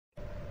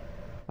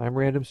I'm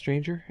Random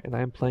Stranger, and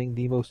I'm playing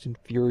the most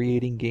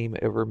infuriating game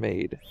ever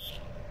made.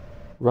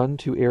 Run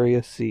to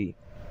Area C.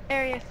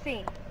 Area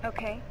C,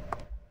 okay.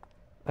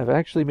 I've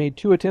actually made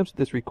 2 attempts at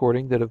this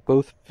recording that have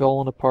both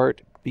fallen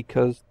apart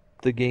because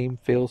the game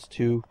fails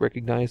to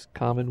recognize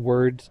common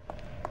words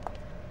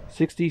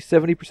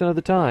 60-70% of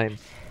the time.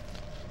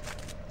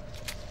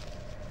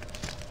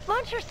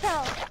 Launch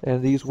yourself!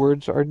 And these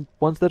words are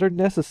ones that are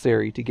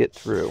necessary to get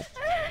through.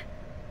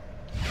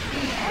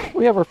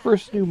 We have our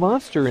first new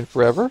monster in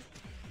forever.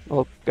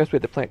 Well, guess we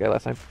had the plant guy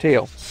last time.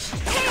 Tail.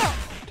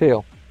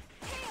 Tail.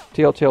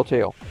 Tail, tail,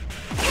 tail.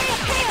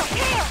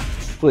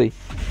 Flea.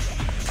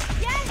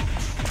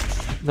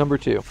 Yes! Number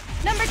 2.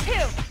 Number 2.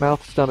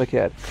 Mouth, stomach,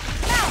 head.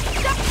 Mouth,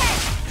 stomach,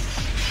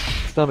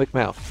 head. Stomach,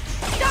 mouth.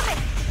 Stomach.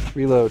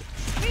 Reload.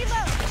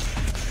 Reload.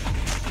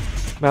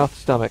 Mouth,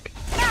 stomach.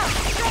 Mouth,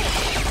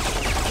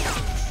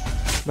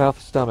 straight. Mouth,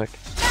 stomach.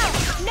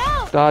 Mouth.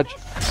 No! Dodge.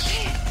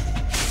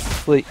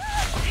 Flee.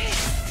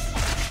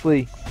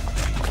 Flee.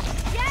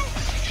 Yes!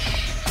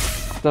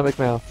 Stomach,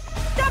 mouth.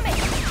 Stomach.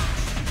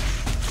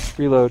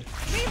 Reload.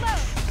 Reload.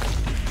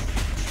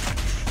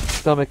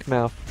 Stomach,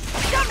 mouth.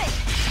 Stomach.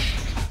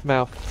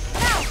 Mouth.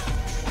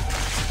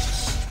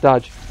 Mouth.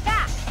 Dodge.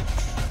 Back.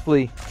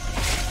 Flee.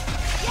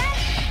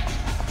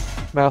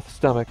 Yes! Mouth,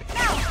 stomach.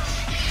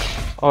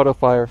 Mouth. Auto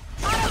fire.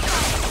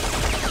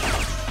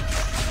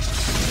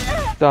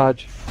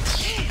 Dodge.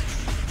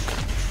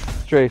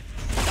 Strafe.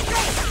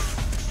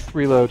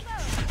 Reload.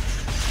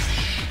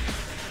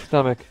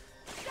 Stomach.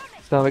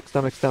 Stomach,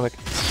 stomach, stomach.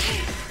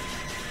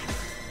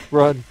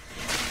 Run.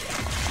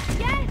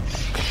 Yes!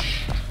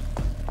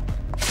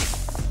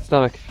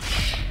 Stomach.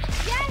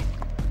 Yes!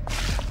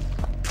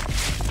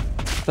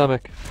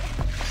 Stomach.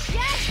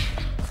 Yes!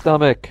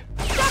 Stomach.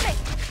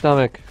 Stomach.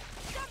 Stomach.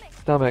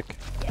 Stomach.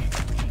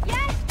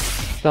 Yes!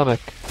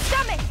 Stomach.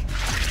 Stomach.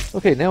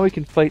 Okay, now we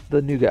can fight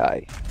the new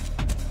guy.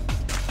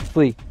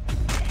 Flee.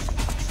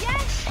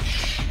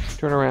 Yes!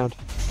 Turn around.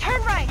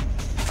 Turn right.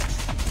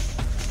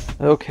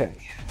 Okay.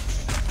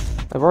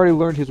 I've already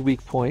learned his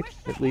weak point,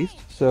 at least.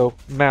 So,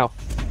 mouth.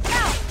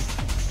 Mouth.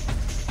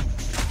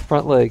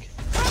 Front leg.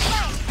 Front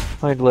leg.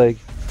 Hind leg.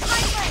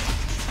 Hind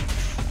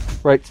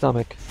leg. Right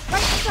stomach.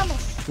 Right stomach.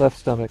 Left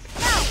stomach.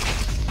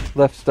 Mouth.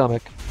 Left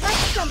stomach.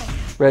 Left stomach.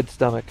 Red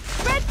stomach.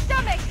 Red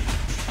stomach.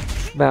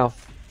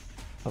 Mouth.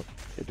 Oh,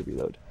 had to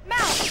reload.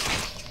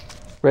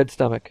 Mouth. Red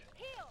stomach.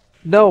 Heel.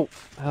 No!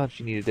 Oh,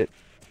 she needed it.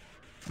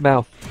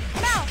 Mouth.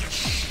 Mouth.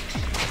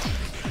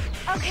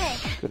 Okay,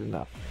 Good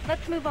enough.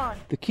 let's move on.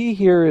 The key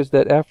here is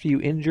that after you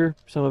injure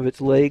some of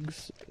its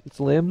legs, its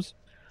limbs,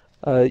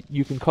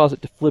 you can cause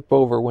it to flip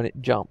over when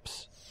it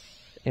jumps.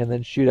 And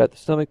then shoot out the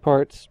stomach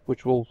parts,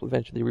 which will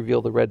eventually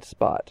reveal the red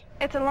spot.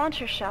 It's a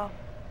launcher shell.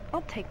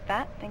 I'll take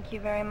that, thank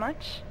you very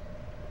much.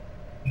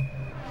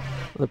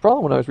 The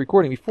problem when I was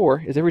recording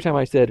before is every time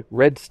I said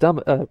right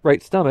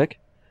stomach,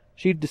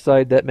 she'd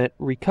decide that meant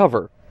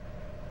recover.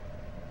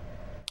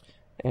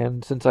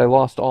 And since I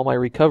lost all my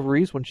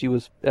recoveries when she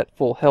was at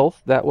full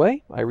health that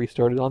way, I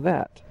restarted on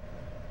that.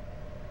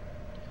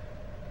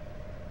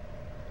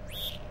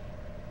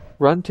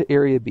 Run to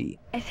Area B.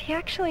 Is he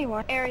actually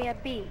want Area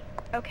B?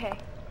 Okay.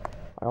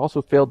 I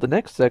also failed the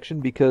next section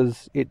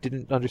because it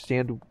didn't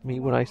understand me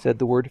when I said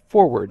the word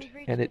forward,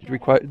 and it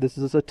required. This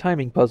is a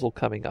timing puzzle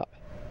coming up.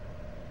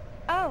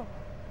 Oh.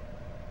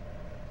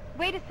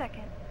 Wait a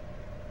second.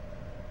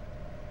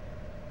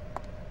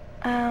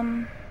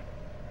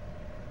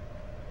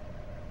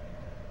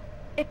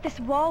 If this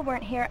wall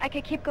weren't here, I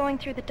could keep going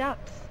through the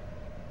ducts.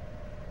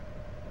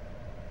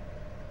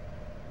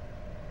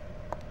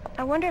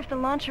 I wonder if the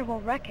launcher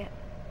will wreck it.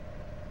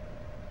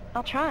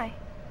 I'll try.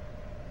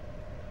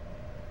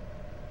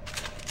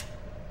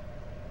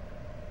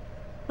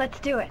 Let's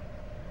do it.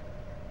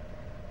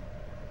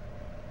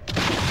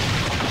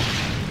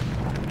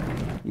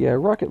 Yeah, a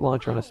rocket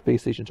launcher on a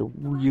space station's a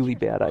really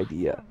bad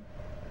idea.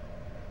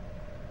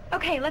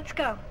 Okay, let's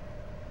go.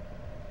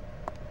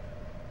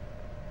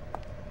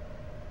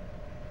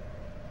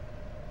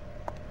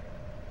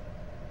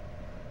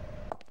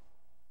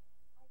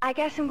 I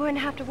guess I'm going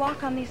to have to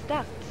walk on these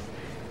ducts.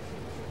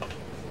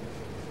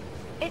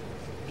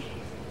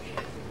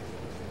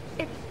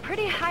 It's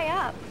pretty high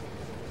up.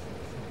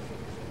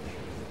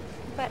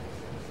 But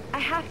I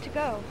have to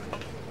go.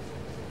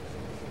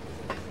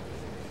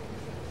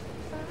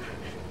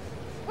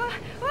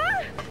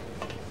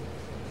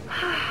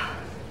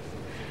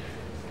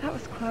 That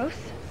was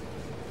close.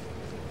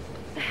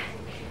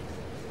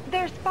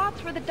 There are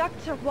spots where the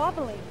ducts are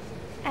wobbly.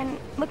 And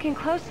looking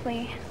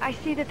closely, I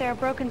see that there are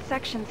broken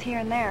sections here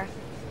and there.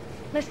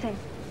 Listen,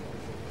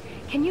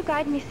 can you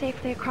guide me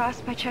safely across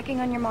by checking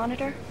on your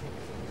monitor?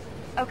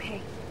 Okay.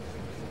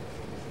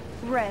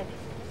 Red.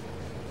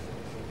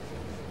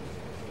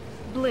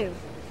 Blue.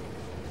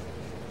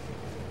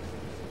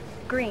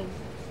 Green.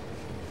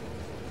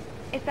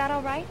 Is that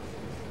all right?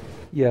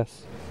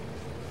 Yes.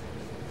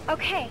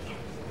 Okay.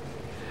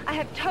 I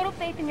have total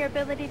faith in your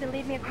ability to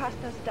lead me across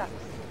those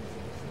ducts.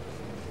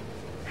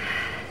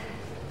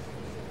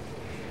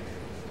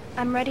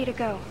 I'm ready to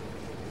go.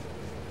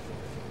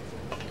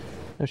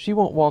 Now she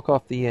won't walk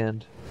off the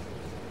end.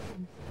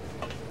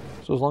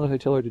 So as long as I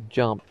tell her to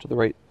jump to the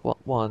right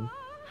one.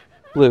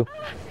 Blue.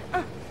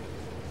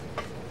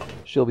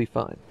 She'll be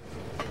fine.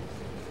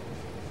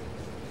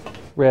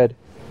 Red.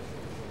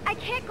 I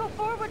can't go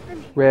forward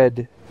from here.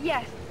 Red.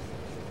 Yes.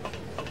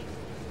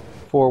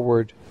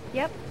 Forward.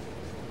 Yep.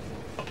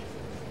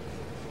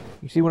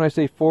 You see when I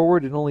say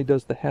forward, it only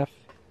does the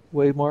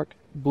halfway mark?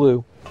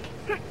 Blue.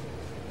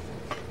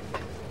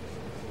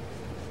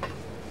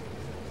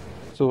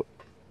 So,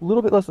 a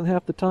little bit less than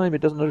half the time,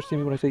 it doesn't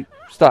understand me when I say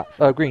stop.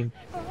 Green.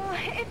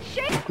 It's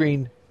shaking.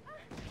 Green.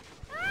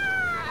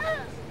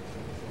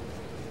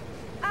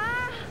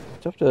 Ah.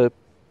 It's tough to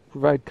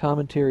provide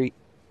commentary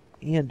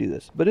and do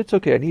this. But it's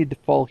okay. I needed to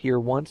fall here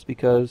once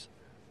because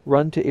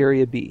run to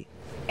Area B.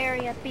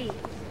 Area B.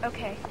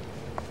 Okay.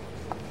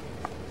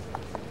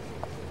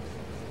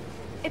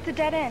 It's a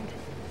dead end.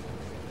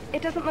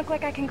 It doesn't look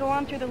like I can go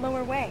on through the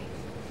lower way.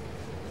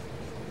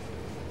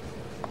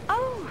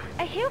 Oh,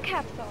 a heal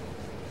capsule.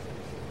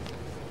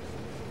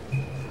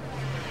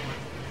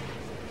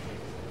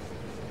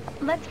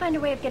 Let's find a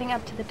way of getting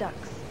up to the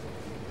ducks.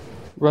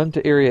 Run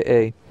to Area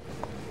A.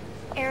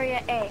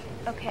 Area A.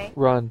 Okay.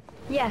 Run.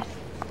 Yes.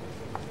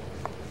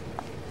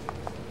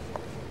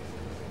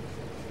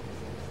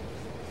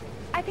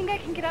 I think I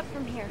can get up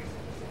from here.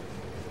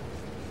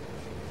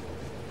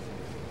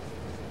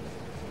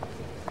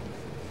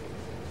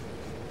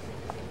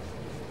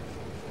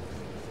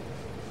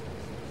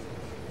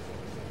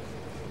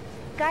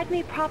 Guide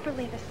me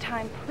properly this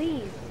time,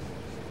 please.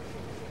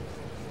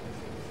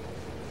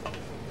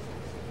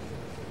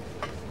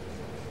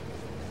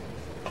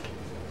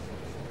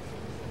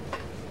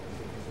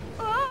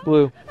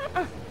 Blue.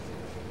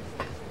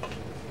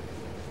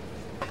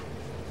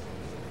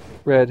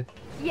 Red.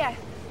 Yes.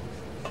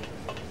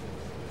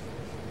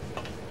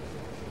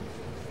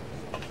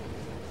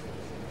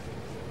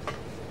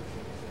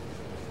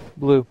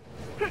 Blue.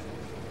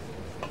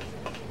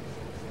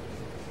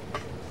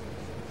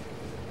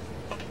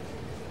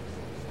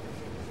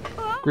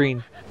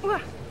 Green.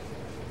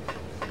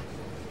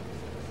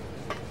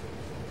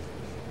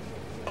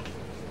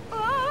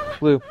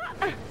 Blue.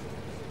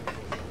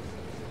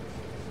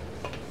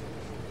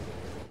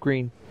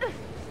 Green.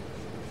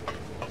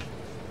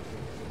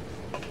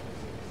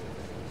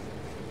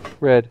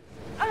 Red.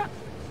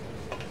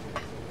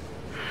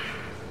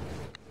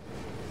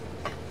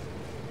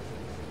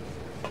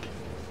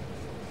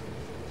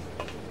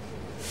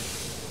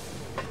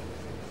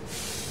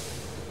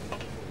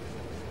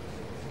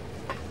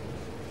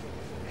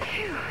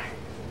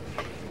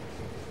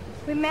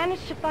 We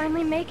managed to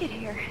finally make it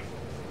here.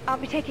 I'll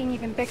be taking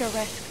even bigger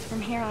risks from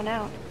here on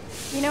out.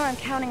 You know I'm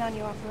counting on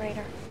you,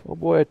 operator. Oh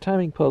boy, a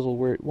timing puzzle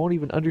where it won't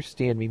even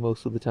understand me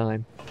most of the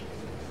time.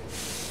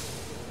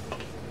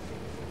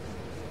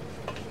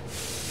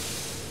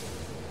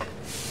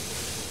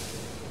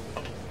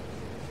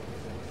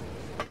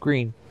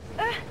 Green.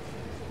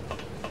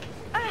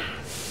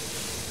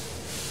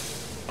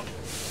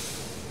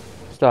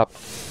 Stop.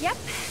 Yep.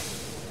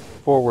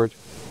 Forward.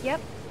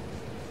 Yep.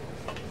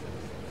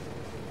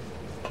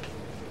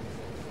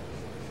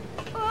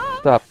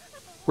 Stop.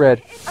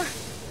 Red.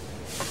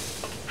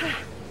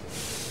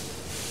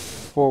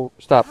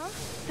 Stop. Huh?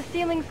 The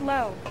ceiling's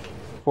low.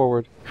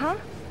 Forward. Huh?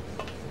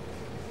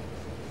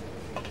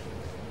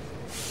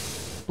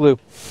 Blue.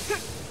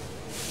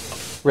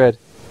 Red.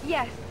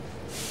 Yes.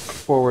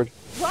 Forward.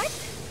 What?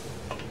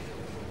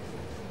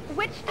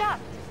 Which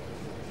duct?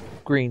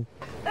 Green.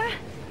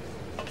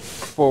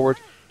 Forward.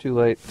 Too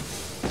late.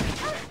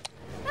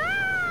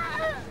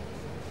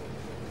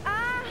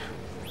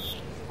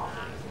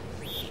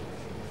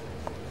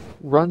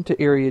 Run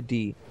to Area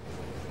D.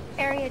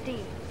 Area D.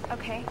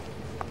 Okay.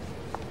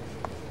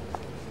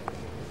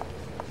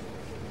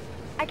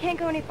 I can't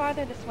go any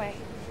farther this way.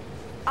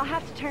 I'll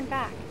have to turn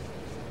back.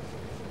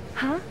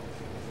 Huh?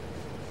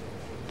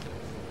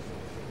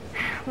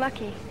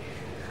 Lucky.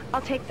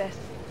 I'll take this.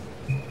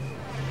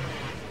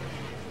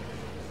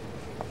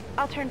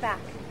 I'll turn back.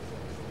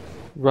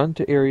 Run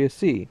to Area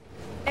C.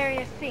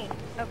 Area C.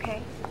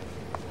 Okay.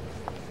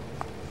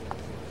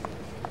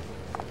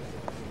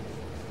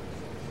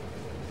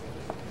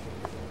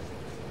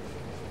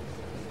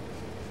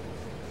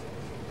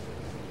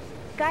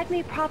 Guide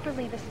me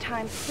properly this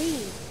time,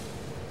 please.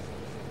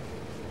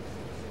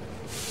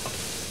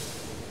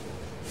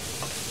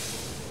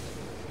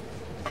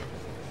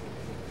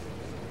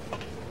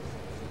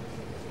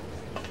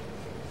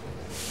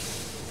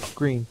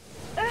 Green.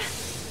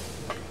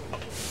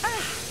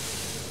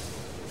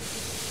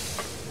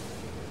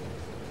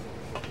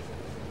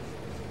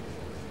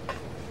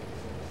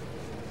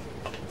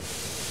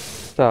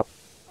 Stop.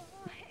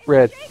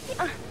 Red.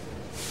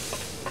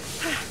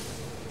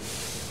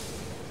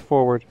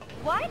 Forward.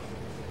 What?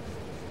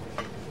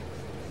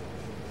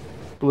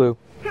 Blue.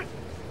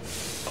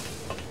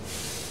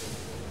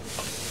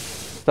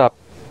 Stop.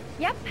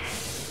 Yep.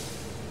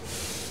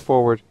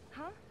 Forward.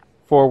 Huh?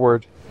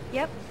 Forward.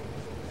 Yep.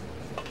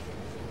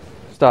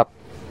 Stop.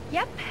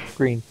 Yep.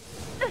 Green.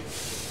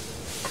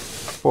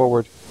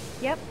 Forward.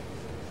 Yep.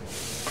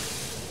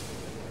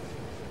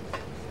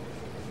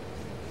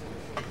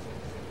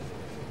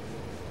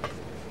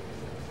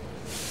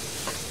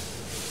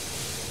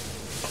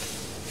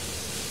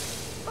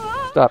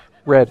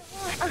 Red.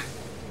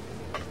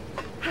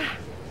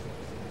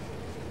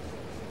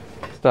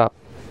 Stop.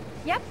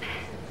 Yep.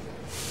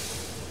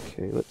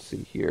 Okay, let's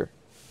see here.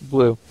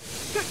 Blue.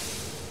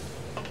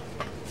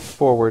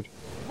 Forward.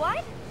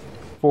 What?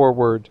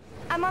 Forward.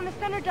 I'm on the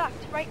center duct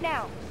right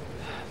now.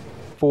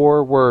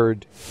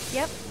 Forward.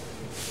 Yep.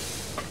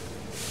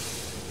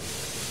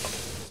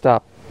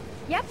 Stop.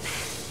 Yep.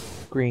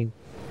 Green.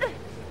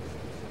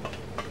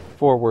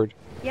 Forward.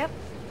 Yep.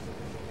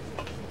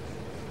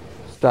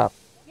 Stop.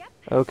 Yep.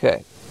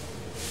 Okay.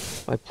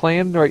 My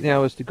plan right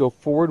now is to go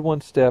forward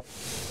one step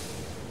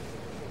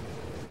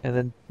and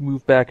then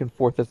move back and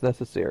forth as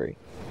necessary.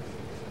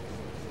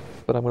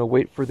 But I'm going to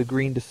wait for the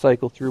green to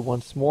cycle through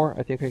once more.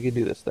 I think I can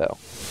do this, though.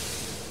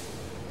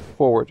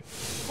 Forward.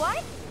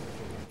 What?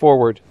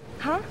 Forward.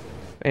 Huh?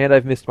 And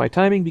I've missed my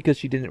timing because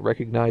she didn't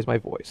recognize my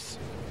voice.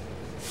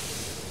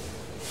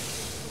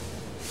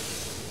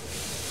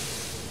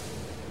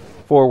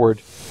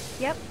 Forward.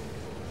 Yep.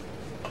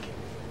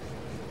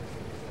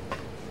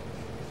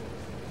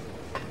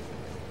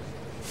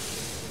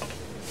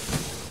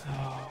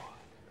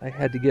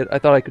 I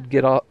thought I could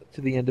get off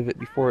to the end of it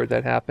before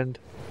that happened.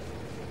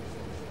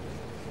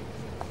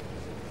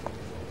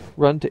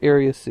 Run to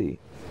Area C.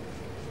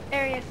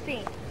 Area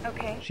C.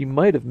 Okay. She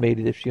might have made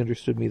it if she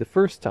understood me the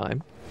first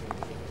time.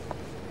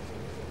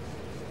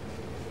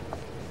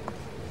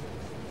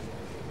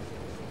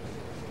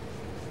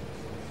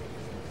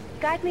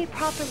 Guide me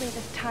properly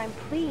this time,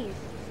 please.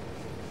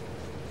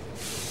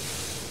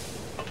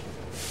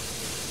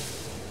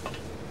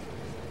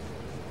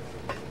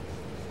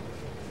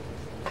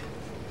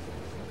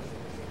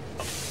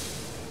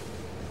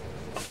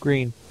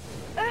 Green.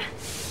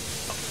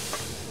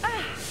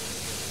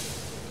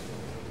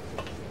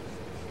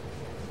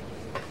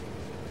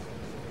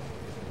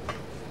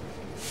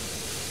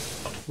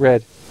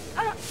 Red.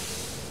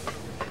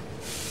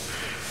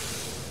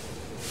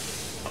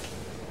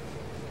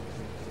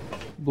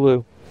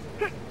 Blue.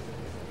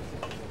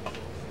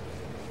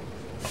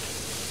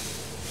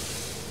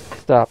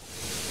 Stop.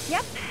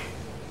 Yep.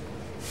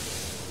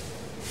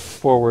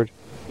 Forward.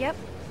 Yep.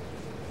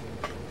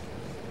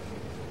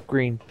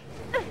 Green.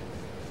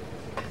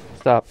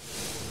 Stop.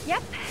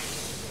 Yep.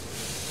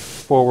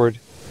 Forward.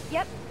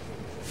 Yep.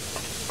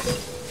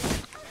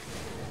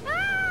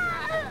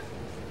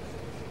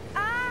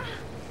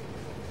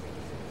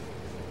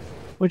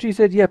 When she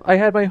said yep, I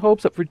had my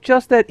hopes up for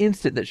just that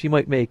instant that she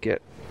might make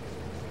it.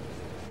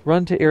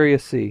 Run to Area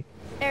C.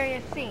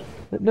 Area C.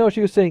 No, she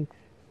was saying,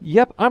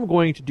 yep, I'm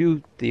going to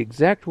do the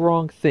exact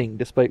wrong thing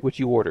despite what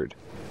you ordered.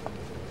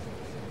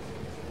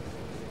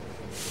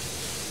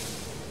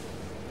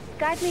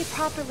 Guide me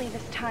properly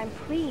this time,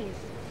 please.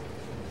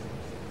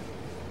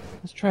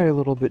 Let's try a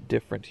little bit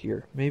different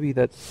here. Maybe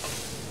I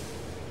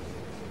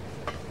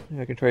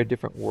can try a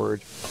different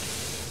word.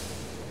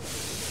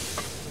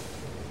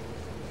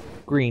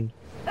 Green.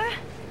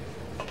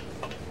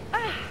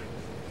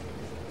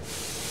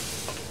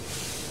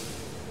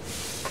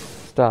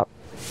 Stop.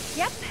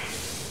 Yep.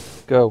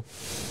 Go.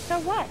 So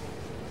what?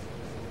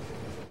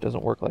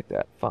 Doesn't work like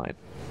that. Fine.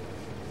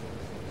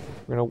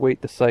 We're gonna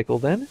wait the cycle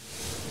then.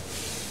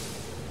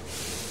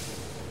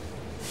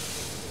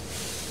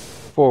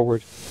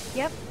 Forward.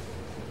 Yep.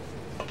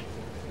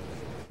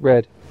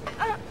 Red.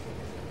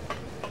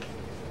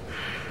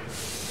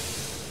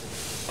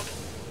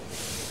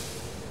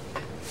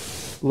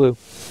 Blue.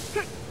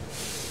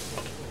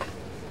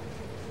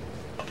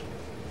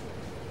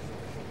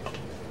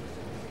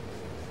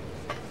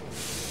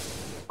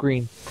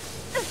 Green.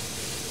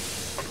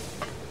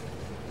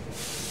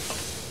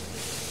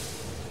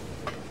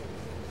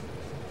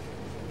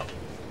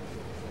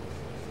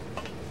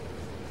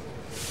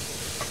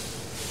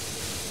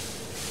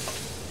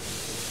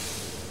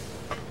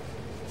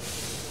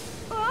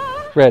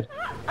 Red.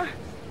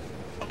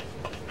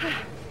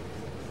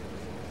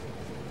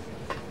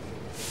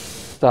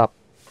 Stop.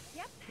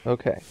 Yep.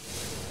 Okay.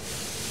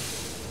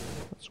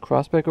 Let's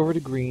cross back over to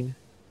green.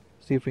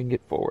 See if we can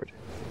get forward.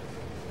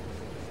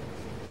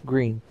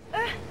 Green.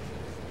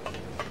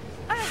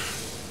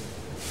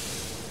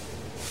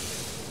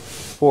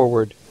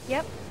 Forward.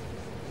 Yep.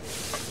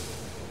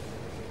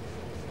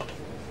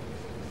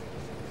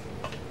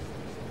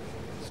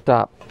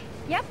 Stop.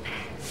 Yep.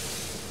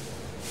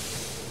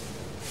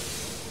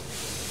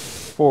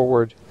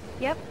 Forward.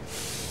 Yep.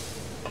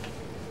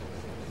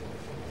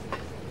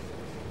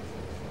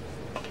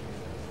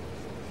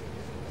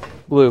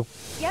 Blue.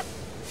 Yep.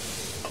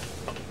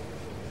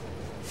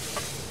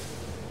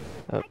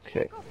 I Okay.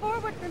 can't go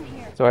forward from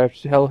here. So I have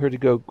to tell her to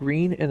go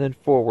green and then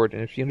forward,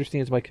 and if she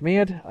understands my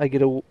command, I get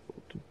to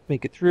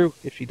make it through.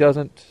 If she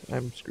doesn't,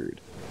 I'm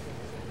screwed.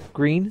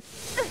 Green.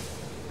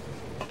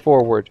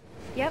 Forward.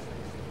 Yep.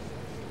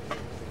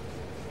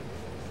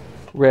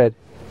 Red.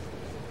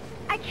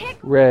 I can't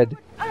go Red.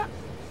 forward.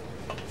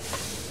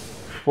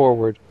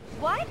 Forward.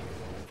 What?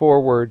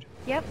 Forward.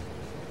 Yep.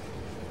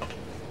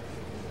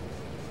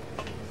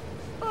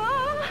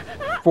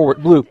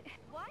 Forward. Blue.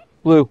 What?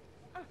 Blue.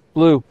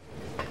 Blue.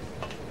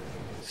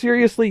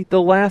 Seriously,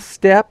 the last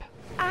step?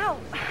 Ow.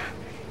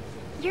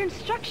 Your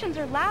instructions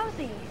are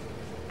lousy.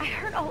 I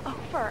hurt all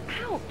over.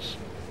 Ouch.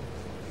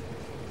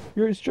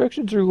 Your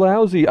instructions are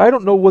lousy. I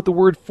don't know what the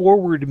word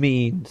forward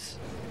means.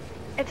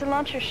 It's a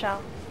launcher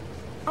shell.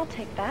 I'll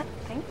take that,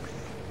 thanks.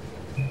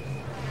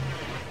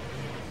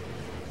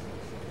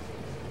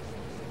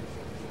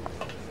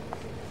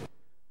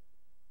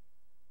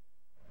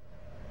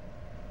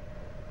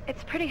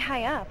 It's pretty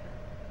high up.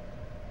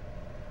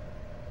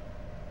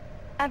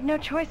 I've no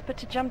choice but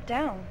to jump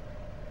down.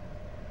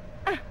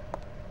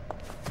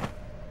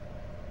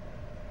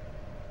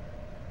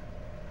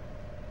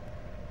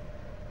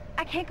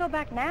 I can't go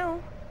back now.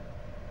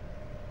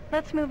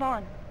 Let's move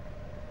on.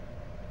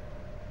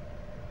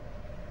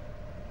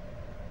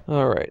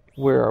 Alright,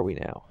 where are we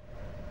now?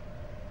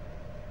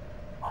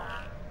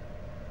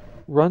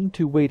 Run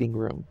to waiting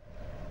room.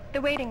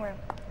 The waiting room.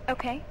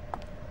 Okay.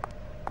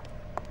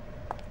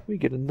 We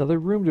get another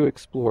room to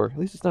explore. At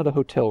least it's not a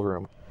hotel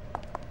room.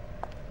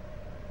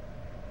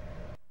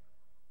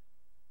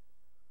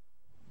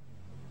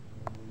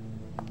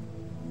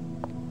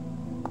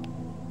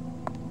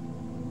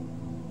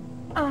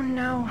 Oh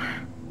no.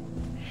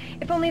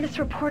 If only this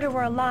reporter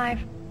were alive,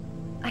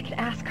 I could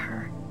ask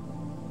her.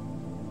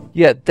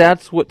 Yeah,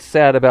 that's what's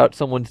sad about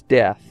someone's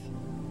death.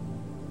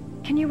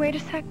 Can you wait a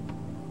sec?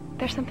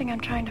 There's something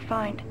I'm trying to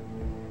find.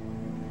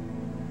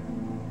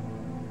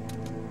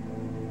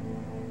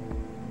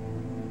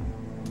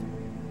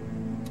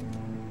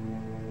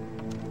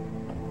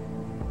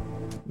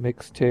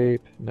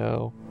 Mixtape,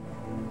 no.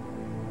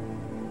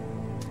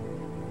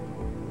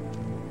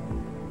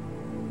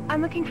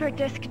 I'm looking for a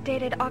disc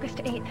dated August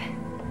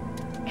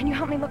 8th. Can you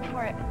help me look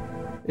for it?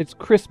 It's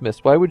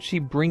Christmas. Why would she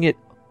bring it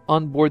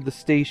on board the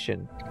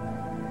station?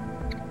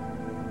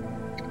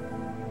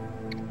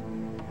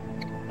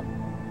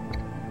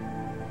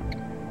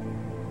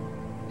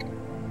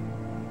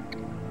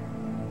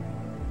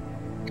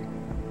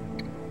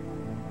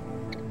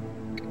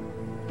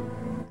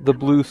 The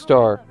blue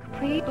star.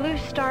 Please, blue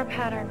star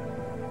pattern.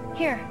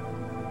 Here.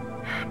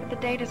 But the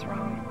date is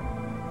wrong.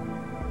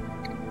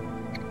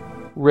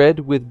 Red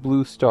with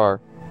blue star.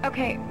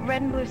 Okay,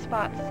 red and blue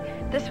spots.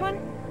 This one?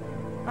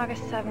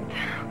 August 7th.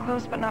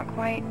 Close but not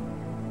quite.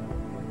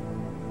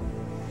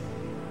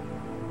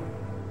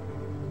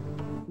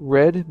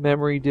 Red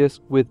memory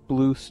disk with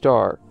blue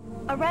star.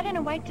 A red and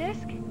a white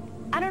disc?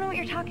 I don't know what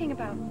you're talking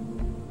about.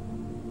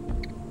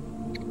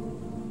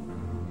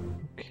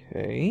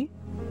 Okay.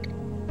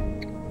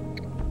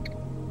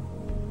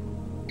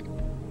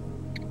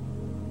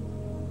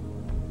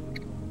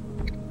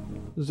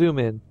 Zoom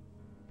in.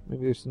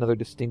 Maybe there's another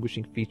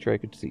distinguishing feature I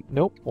could see.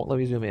 Nope, won't let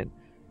me zoom in.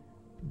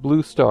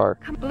 Blue star.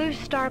 Blue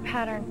star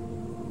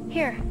pattern.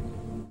 Here.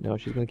 No,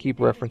 she's going to keep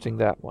referencing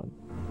that one.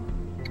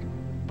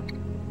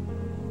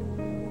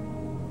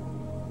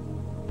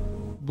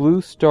 Blue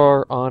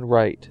star on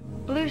right.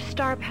 Blue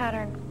star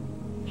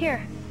pattern.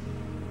 Here.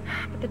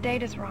 But the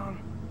date is wrong.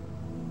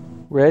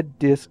 Red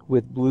disc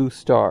with blue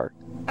star.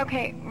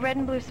 Okay, red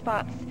and blue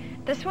spots.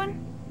 This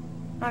one?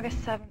 August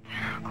 7th.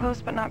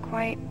 Close but not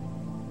quite.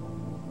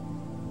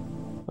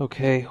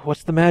 Okay,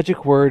 what's the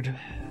magic word?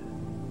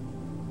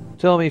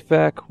 Tell me,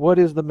 Fack, what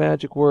is the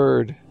magic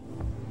word?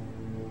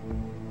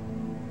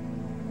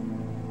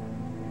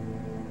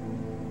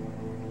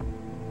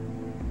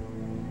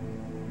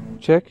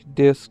 Check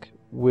disc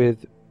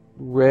with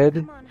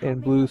red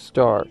and blue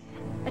star.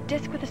 A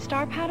disc with a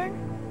star pattern?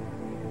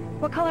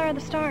 What color are the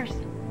stars?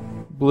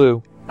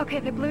 Blue. Okay,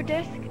 the blue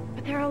disc,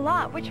 but there are a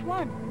lot. Which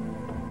one?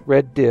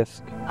 Red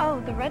disc. Oh,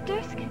 the red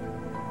disc?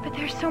 But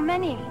there's so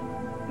many.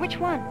 Which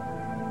one?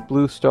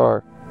 Blue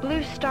star.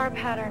 Blue star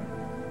pattern.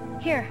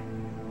 Here.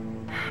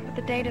 But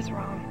the date is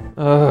wrong.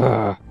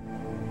 Ugh.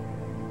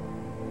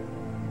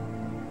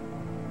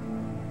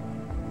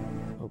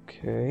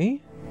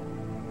 Okay.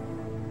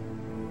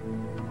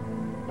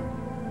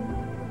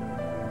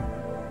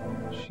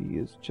 She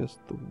is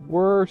just the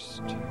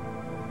worst.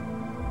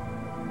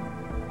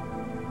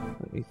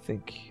 Let me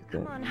think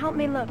then. Come on, help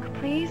me look,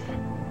 please.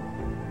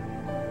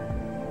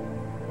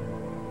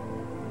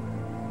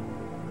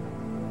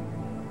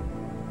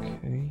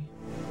 Okay.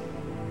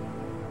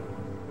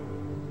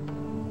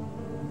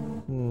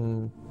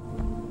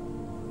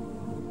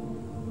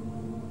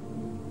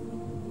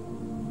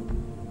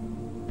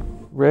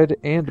 Red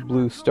and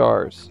blue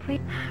stars.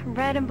 Please.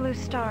 Red and blue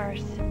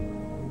stars.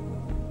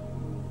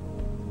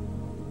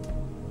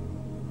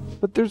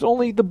 But there's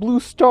only the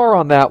blue star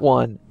on that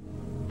one.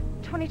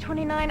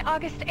 2029,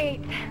 August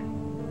 8th.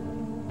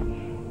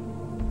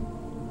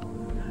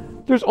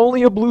 There's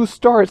only a blue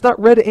star. It's not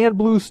red and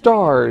blue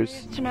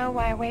stars. To know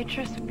why a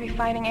waitress would be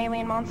fighting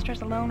alien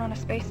monsters alone on a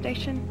space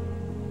station?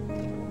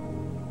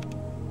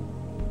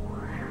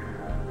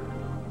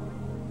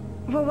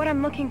 Well, what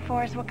I'm looking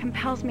for is what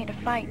compels me to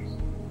fight.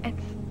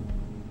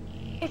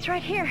 It's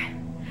right here.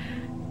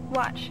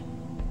 Watch.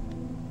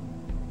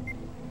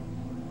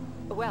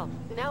 Well,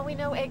 now we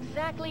know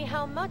exactly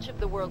how much of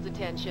the world's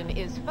attention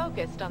is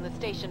focused on the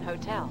station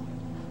hotel.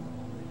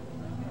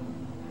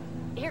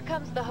 Here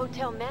comes the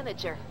hotel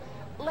manager.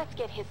 Let's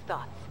get his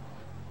thoughts.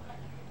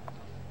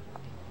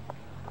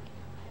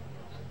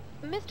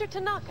 Mr.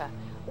 Tanaka,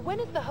 when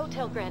is the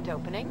hotel grand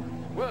opening?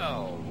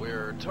 Well,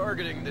 we're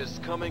targeting this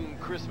coming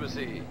Christmas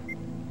Eve.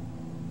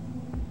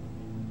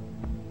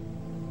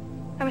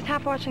 I was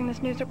half watching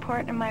this news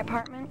report in my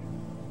apartment.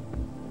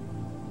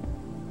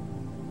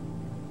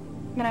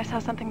 Then I saw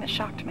something that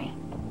shocked me.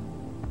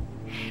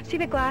 See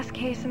the glass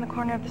case in the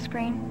corner of the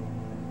screen?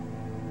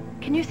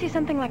 Can you see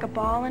something like a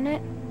ball in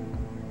it?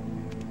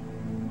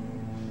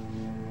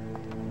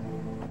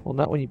 Well,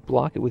 not when you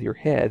block it with your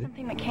head.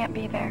 Something that can't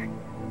be there.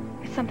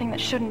 It's something that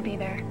shouldn't be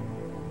there.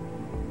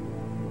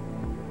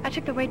 I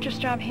took the waitress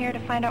job here to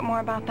find out more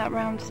about that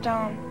round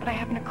stone, but I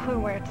haven't a clue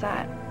where it's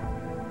at.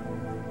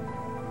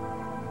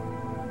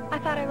 I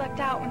thought I lucked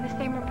out when the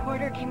same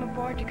reporter came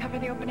aboard to cover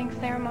the opening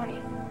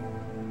ceremony.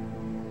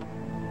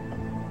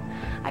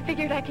 I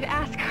figured I could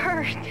ask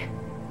her.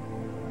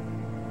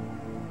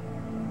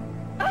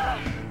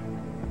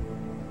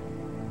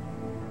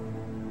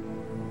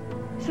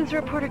 Since the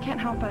reporter can't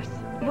help us,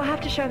 we'll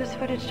have to show this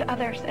footage to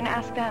others and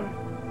ask them.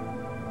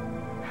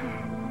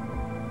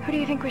 Who do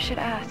you think we should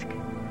ask?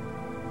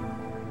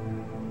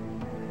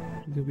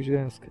 I think we should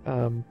ask,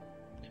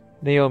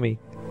 Naomi.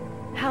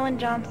 Helen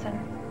Johnson.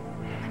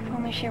 If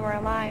only she were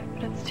alive,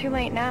 but it's too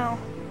late now.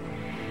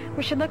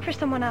 We should look for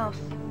someone else.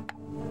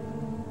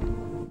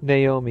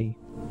 Naomi.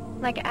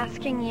 Like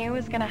asking you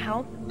is gonna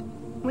help?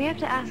 We have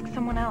to ask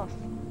someone else.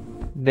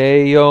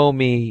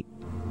 Naomi.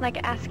 Like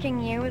asking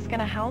you is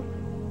gonna help?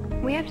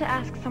 We have to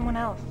ask someone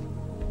else.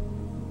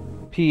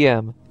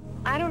 PM.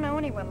 I don't know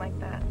anyone like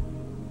that.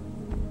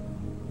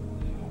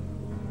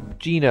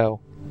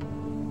 Gino.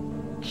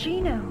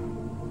 Gino.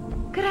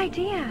 Good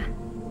idea.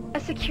 A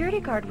security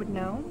guard would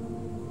know.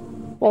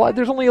 Well,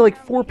 there's only like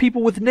 4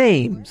 people with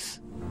names.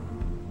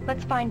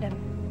 Let's find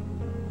him.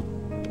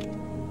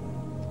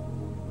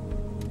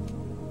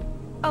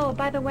 Oh,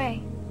 by the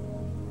way,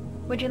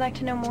 would you like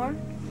to know more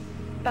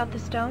about the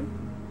stone?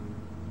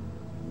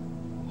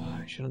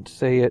 I shouldn't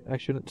say it. I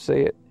shouldn't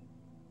say it.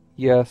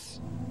 Yes.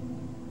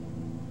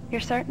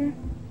 You're certain?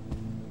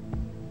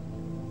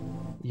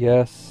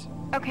 Yes.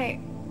 Okay.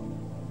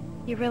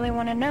 You really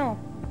want to know.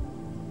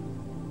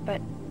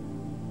 But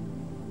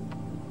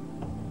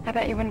I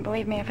bet you wouldn't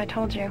believe me if I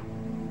told you.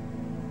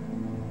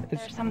 There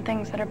are some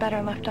things that are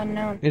better left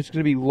unknown. It's going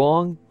to be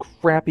long,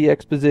 crappy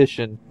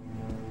exposition.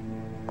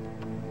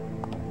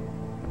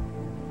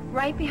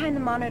 Right behind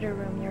the monitor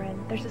room you're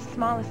in, there's a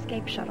small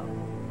escape shuttle.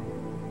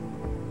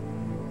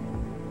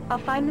 I'll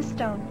find the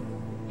stone,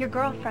 your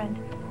girlfriend,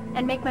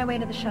 and make my way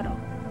to the shuttle.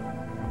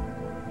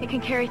 It can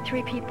carry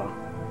 3 people.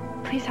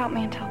 Please help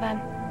me until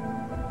then.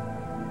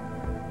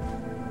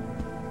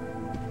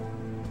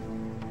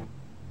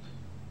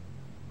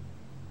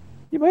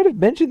 You might have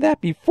mentioned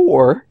that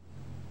before.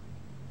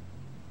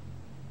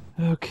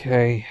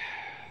 Okay.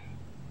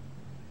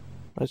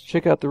 Let's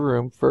check out the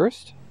room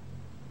first.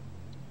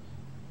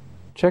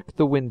 Check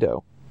the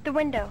window. The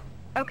window.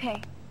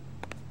 Okay.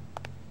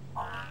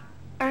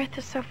 Earth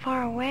is so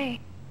far away.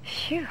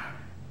 Phew.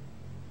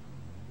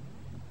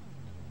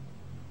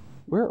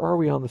 Where are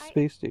we on the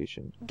space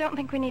station? Don't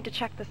think we need to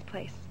check this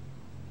place.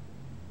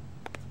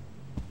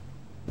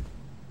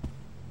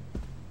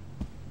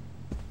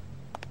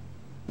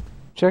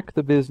 Check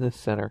the business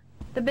center.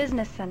 The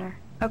business center.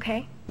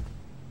 Okay.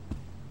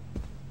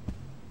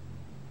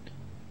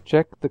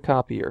 Check the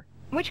copier.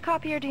 Which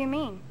copier do you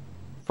mean?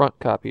 Front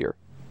copier.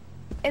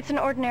 It's an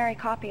ordinary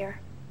copier.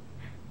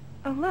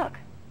 Oh, look.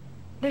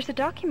 There's a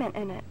document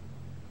in it.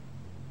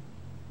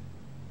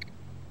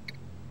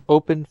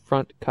 Open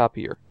front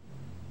copier.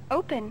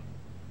 Open?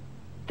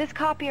 This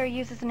copier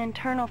uses an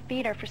internal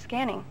feeder for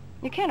scanning.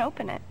 You can't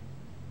open it.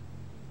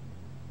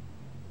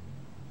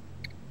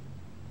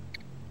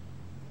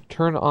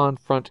 Turn on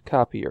front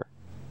copier.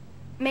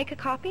 Make a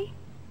copy?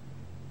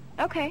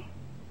 Okay.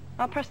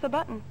 I'll press the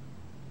button.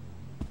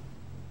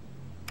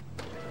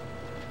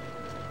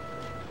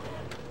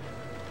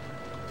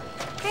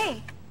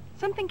 Hey,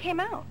 something came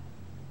out.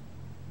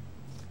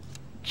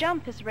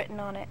 Jump is written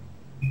on it.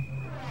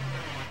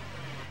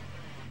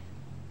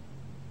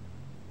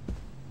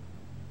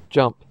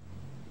 Jump.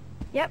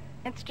 Yep,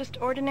 it's just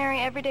ordinary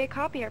everyday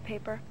copier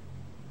paper.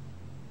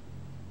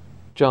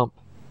 Jump.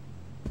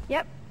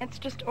 Yep, it's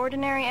just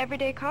ordinary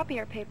everyday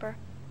copier paper.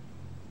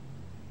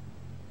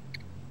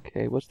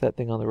 Okay, what's that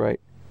thing on the right?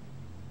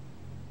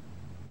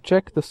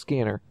 Check the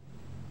scanner.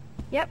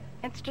 Yep,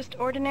 it's just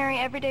ordinary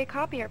everyday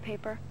copier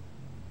paper.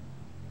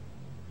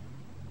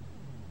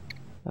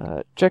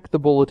 Check the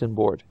bulletin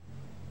board.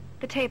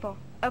 The table.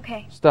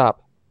 Okay.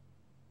 Stop.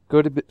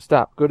 Go to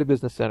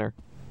business center.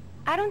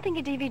 I don't think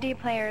a DVD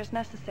player is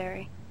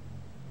necessary.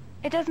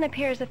 It doesn't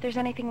appear as if there's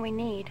anything we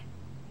need.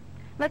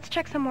 Let's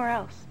check somewhere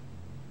else.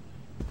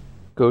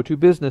 Go to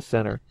business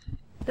center.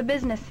 The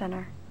business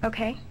center.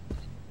 Okay.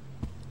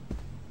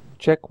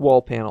 Check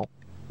wall panel.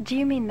 Do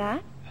you mean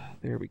that?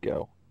 There we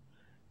go.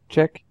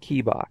 Check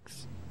key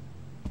box.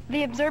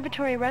 The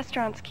observatory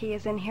restaurant's key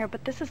is in here,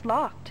 but this is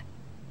locked.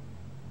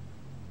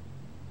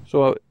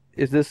 So,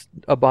 is this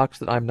a box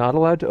that I'm not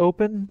allowed to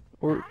open?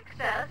 Or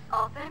Access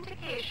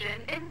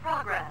authentication in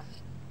progress.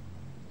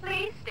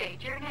 Please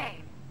state your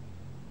name.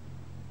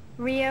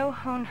 Rio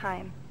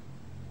Hohenheim.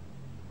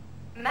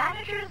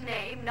 Manager's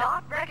name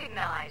not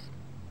recognized.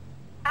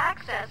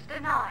 Access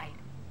denied.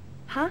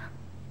 Huh?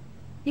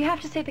 You have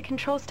to say the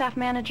control staff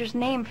manager's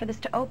name for this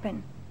to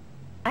open.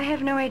 I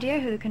have no idea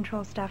who the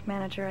control staff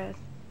manager is.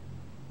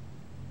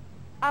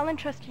 I'll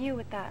entrust you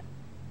with that.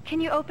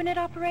 Can you open it,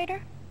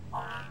 operator?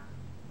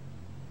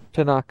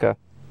 Tanaka.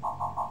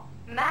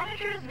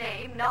 Manager's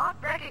name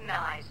not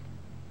recognized.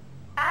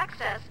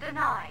 Access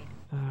denied.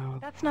 Oh,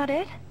 That's not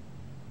it?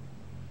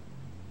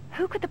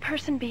 Who could the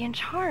person be in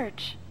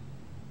charge?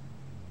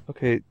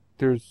 okay,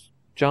 there's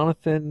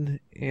Jonathan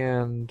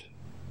and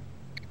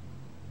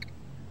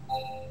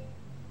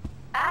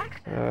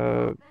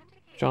Access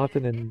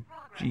Jonathan and in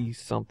progress. G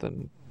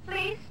something.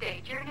 Please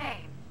state your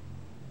name.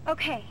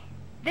 Okay,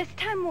 this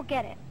time we'll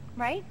get it,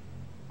 right?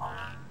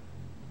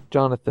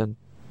 Jonathan.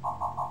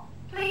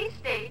 Please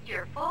state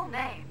your full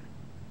name.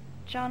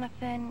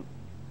 Jonathan...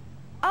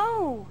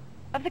 Oh!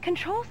 Of the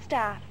control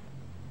staff.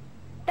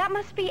 That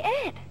must be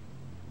it!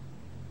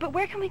 But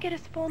where can we get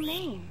his full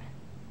name?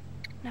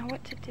 Now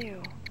what to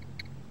do?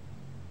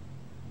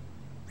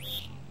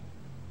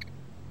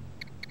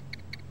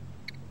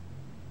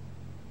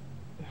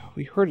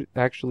 We heard it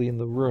actually in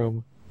the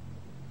room.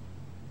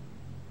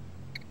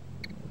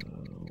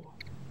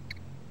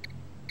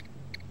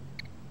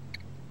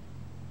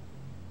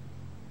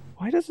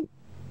 Why doesn't...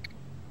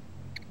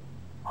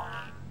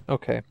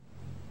 Okay.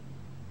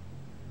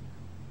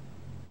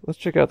 Let's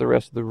check out the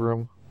rest of the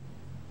room.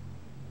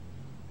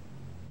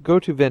 Go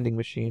to vending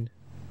machine.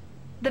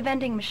 The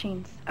vending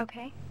machines,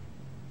 okay?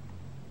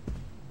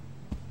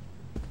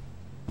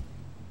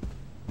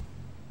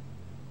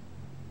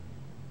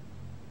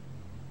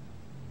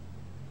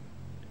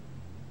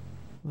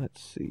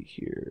 Let's see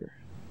here.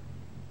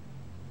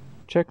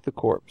 Check the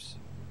corpse.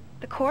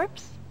 The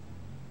corpse?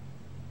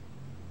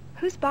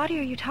 Whose body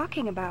are you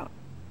talking about?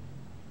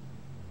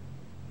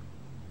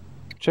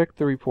 Check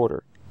the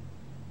reporter.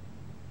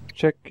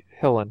 Check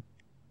Helen.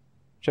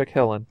 Check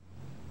Helen.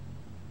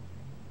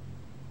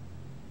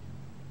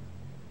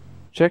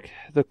 Check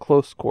the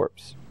close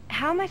corpse.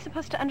 How am I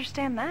supposed to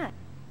understand that?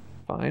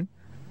 Fine.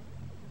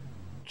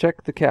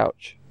 Check the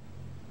couch.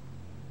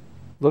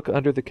 Look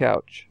under the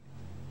couch.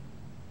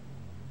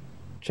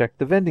 Check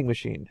the vending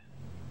machine.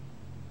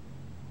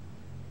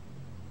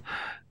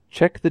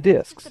 Check the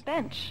discs. It's a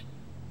bench.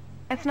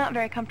 It's not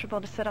very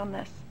comfortable to sit on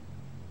this.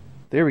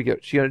 There we go.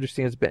 She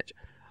understands bench.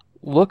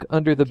 Look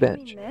under the Do you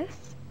bench. mean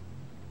this?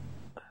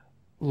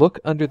 Look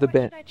under the What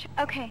bench. should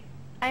I okay,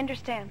 I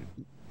understand.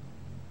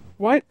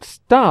 Why?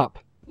 Stop!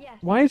 Yes.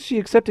 Why is she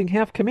accepting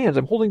half commands?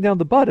 I'm holding down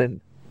the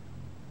button.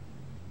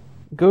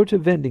 Go to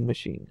vending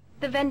machine.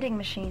 The vending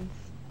machines.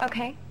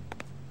 Okay.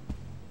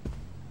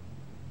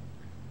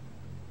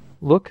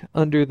 Look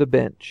under the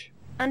bench.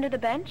 Under the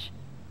bench?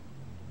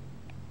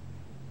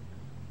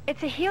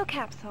 It's a heal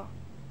capsule.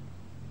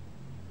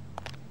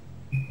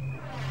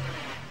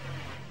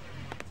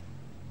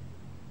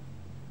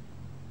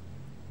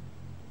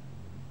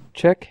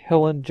 Check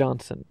Helen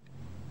Johnson.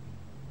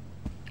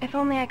 If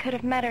only I could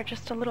have met her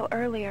just a little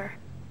earlier.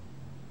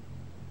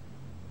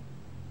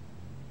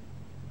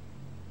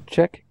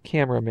 Check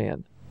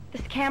cameraman.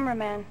 This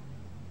cameraman.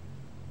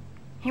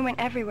 He went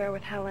everywhere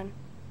with Helen.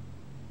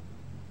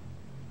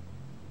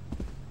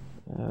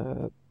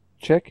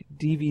 Check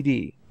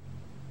DVD.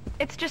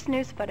 It's just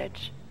news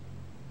footage.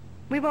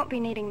 We won't be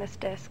needing this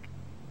disc.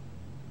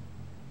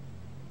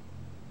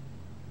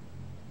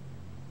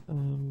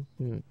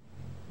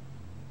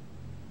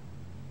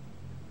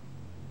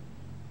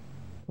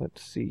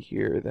 Let's see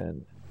here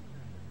then.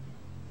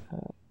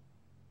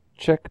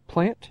 Check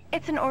plant.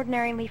 It's an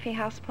ordinary leafy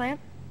houseplant.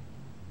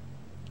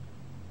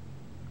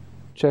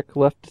 Check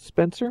left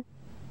dispenser.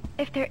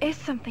 If there is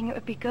something, it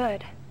would be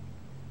good.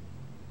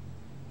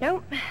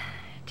 Nope.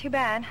 Too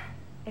bad.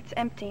 It's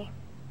empty.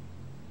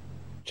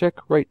 Check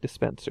right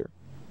dispenser.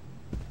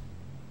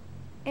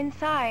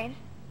 Inside,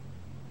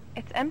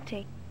 it's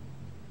empty.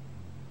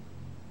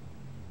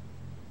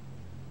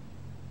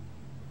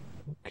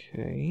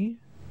 Okay.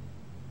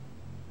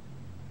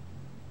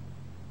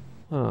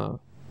 Huh.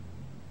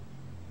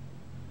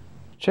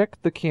 Check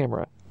the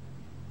camera.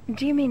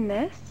 Do you mean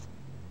this?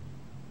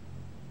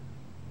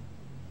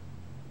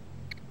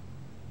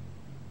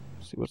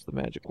 See what's the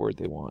magic word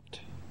they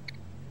want.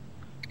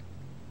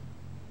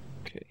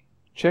 Okay.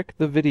 Check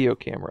the video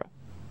camera.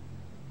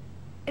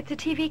 It's a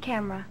TV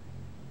camera.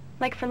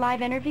 Like for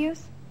live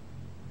interviews?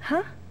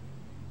 Huh?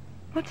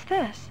 What's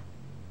this?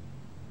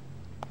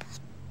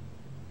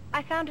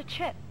 I found a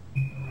chip.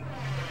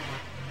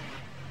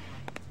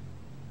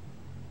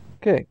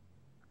 Okay.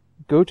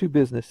 Go to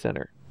business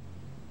center.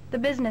 The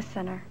business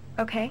center,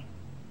 okay?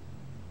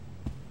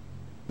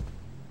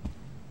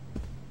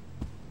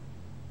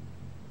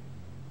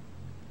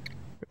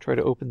 Try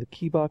to open the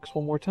key box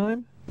one more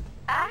time.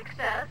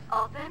 Access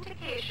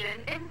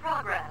authentication in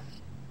progress.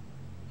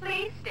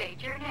 Please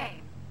state your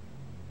name.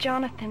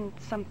 Jonathan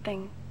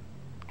something.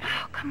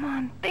 Oh, come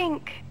on,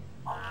 think.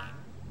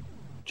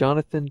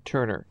 Jonathan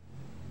Turner.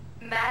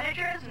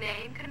 Manager's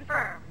name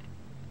confirmed.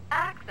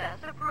 Access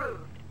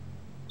approved.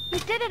 You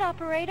did it,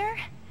 operator.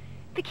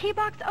 The key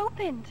box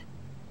opened.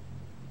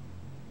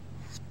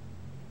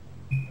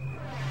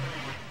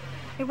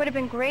 It would have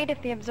been great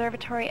if the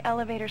observatory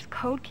elevator's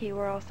code key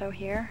were also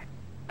here.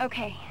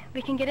 Okay,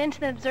 we can get into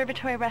the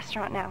observatory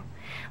restaurant now.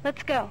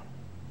 Let's go.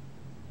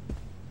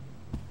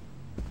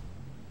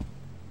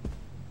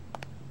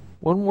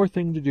 One more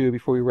thing to do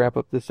before we wrap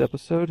up this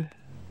episode.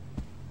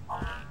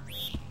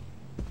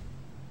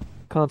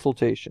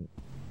 Consultation.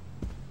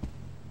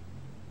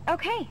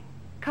 Okay,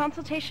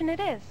 consultation it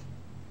is.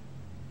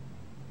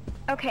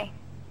 Okay,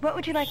 what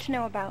would you like to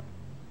know about?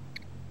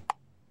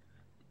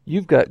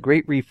 You've got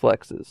great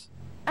reflexes.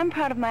 I'm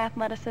proud of my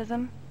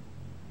athleticism,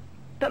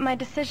 but my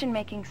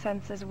decision-making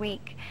sense is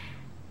weak.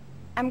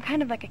 I'm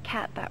kind of like a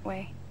cat that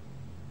way.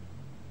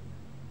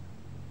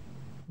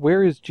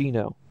 Where is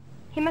Gino?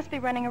 He must be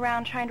running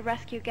around trying to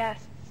rescue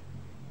guests.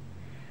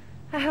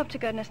 I hope to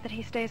goodness that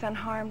he stays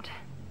unharmed.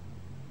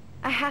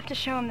 I have to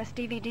show him this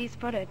DVD's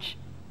footage.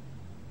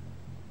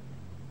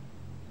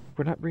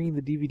 We're not bringing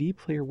the DVD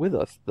player with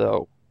us,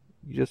 though.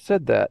 You just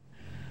said that.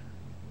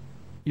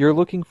 You're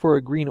looking for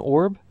a green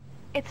orb?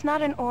 It's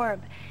not an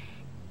orb.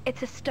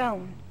 It's a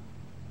stone.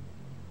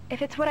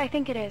 If it's what I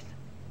think it is,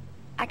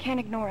 I can't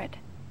ignore it.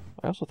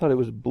 I also thought it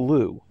was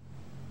blue.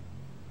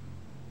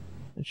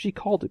 And she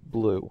called it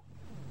blue.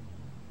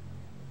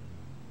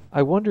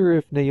 I wonder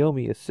if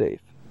Naomi is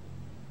safe.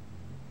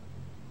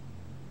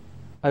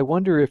 I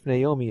wonder if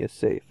Naomi is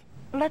safe.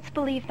 Let's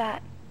believe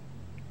that.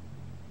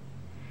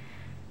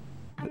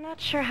 I'm not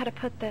sure how to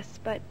put this,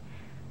 but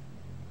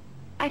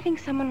I think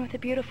someone with a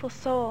beautiful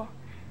soul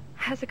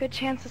has a good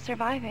chance of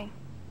surviving.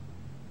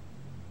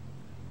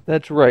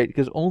 That's right,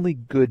 because only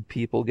good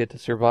people get to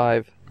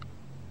survive.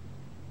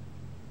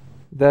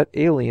 That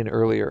alien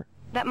earlier.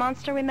 That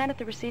monster we met at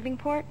the receiving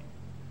port?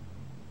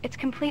 It's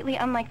completely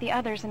unlike the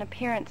others in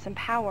appearance and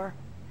power.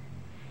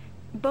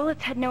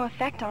 Bullets had no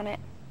effect on it,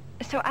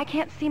 so I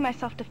can't see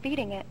myself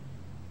defeating it.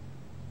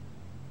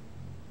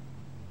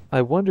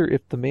 I wonder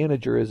if the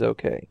manager is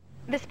okay.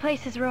 This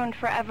place is ruined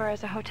forever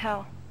as a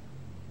hotel.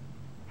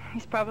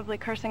 He's probably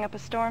cursing up a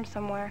storm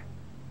somewhere.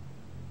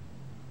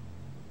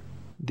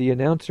 The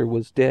announcer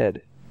was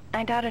dead.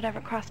 I doubt it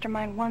ever crossed her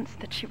mind once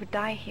that she would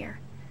die here.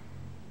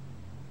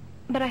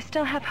 But I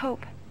still have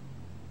hope,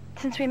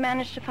 since we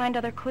managed to find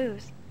other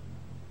clues.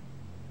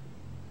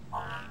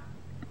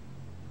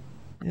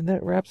 And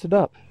that wraps it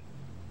up.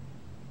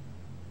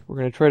 We're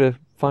going to try to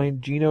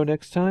find Gino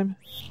next time.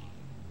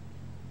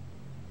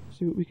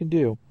 See what we can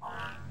do.